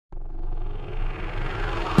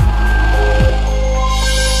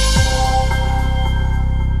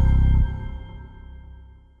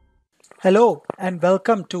Hello and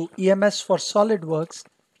welcome to EMS for SOLIDWORKS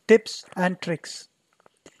tips and tricks.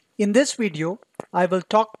 In this video, I will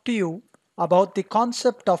talk to you about the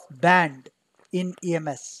concept of band in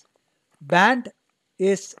EMS. Band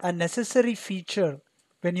is a necessary feature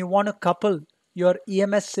when you want to couple your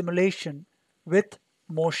EMS simulation with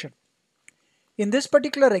motion. In this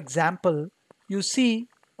particular example, you see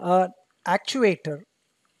an actuator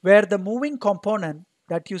where the moving component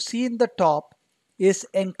that you see in the top is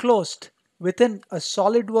enclosed within a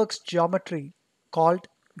SOLIDWORKS geometry called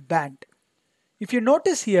band. If you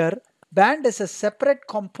notice here, band is a separate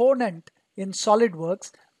component in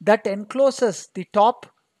SOLIDWORKS that encloses the top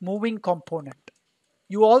moving component.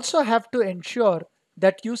 You also have to ensure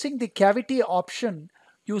that using the cavity option,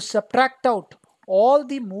 you subtract out all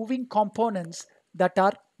the moving components that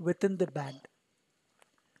are within the band.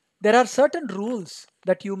 There are certain rules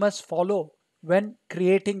that you must follow when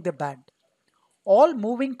creating the band. All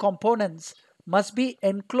moving components must be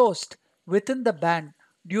enclosed within the band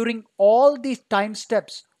during all the time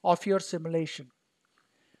steps of your simulation.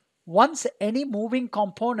 Once any moving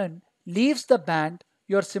component leaves the band,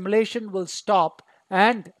 your simulation will stop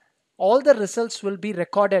and all the results will be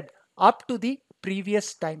recorded up to the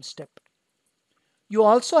previous time step. You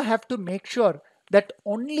also have to make sure that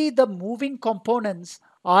only the moving components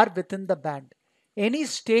are within the band. Any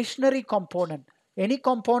stationary component, any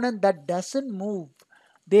component that doesn't move,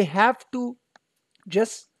 they have to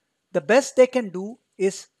just, the best they can do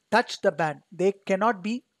is touch the band. They cannot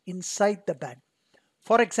be inside the band.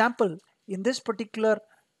 For example, in this particular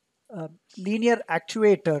linear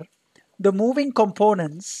actuator, the moving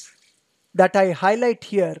components that I highlight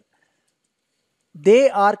here, they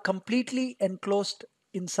are completely enclosed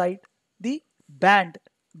inside the band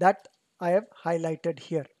that I have highlighted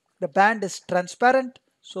here. The band is transparent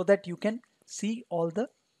so that you can see all the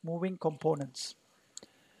moving components.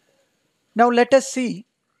 Now let us see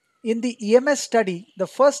in the EMS study, the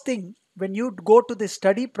first thing when you go to the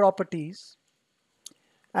study properties,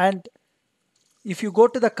 and if you go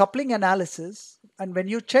to the coupling analysis, and when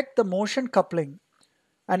you check the motion coupling,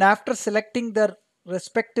 and after selecting the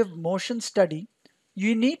respective motion study,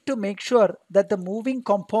 you need to make sure that the moving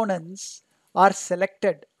components are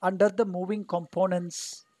selected under the moving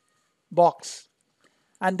components box,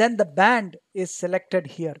 and then the band is selected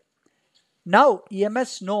here. Now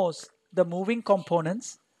EMS knows the moving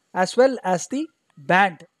components as well as the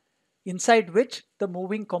band inside which the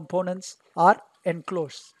moving components are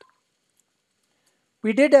enclosed.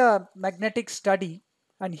 We did a magnetic study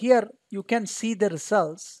and here you can see the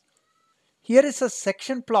results. Here is a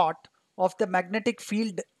section plot of the magnetic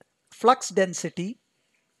field flux density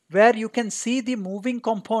where you can see the moving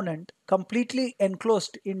component completely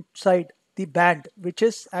enclosed inside the band, which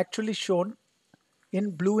is actually shown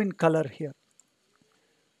in blue in color here.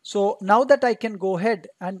 So now that I can go ahead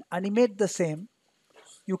and animate the same,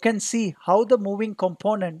 you can see how the moving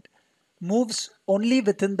component moves only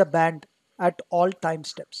within the band at all time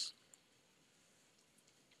steps.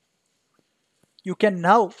 You can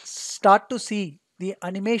now start to see the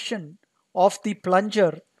animation of the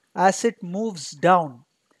plunger as it moves down.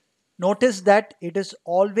 Notice that it is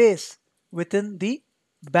always within the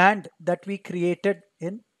band that we created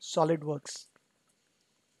in SOLIDWORKS.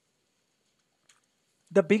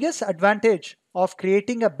 The biggest advantage of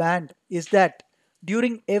creating a band is that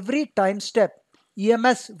during every time step,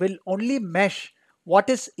 EMS will only mesh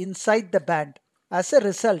what is inside the band. As a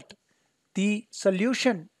result, the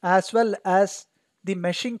solution as well as the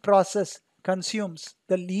meshing process consumes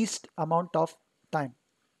the least amount of time.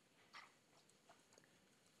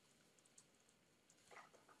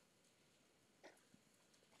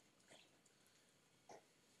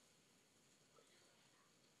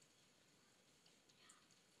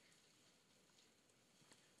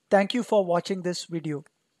 Thank you for watching this video.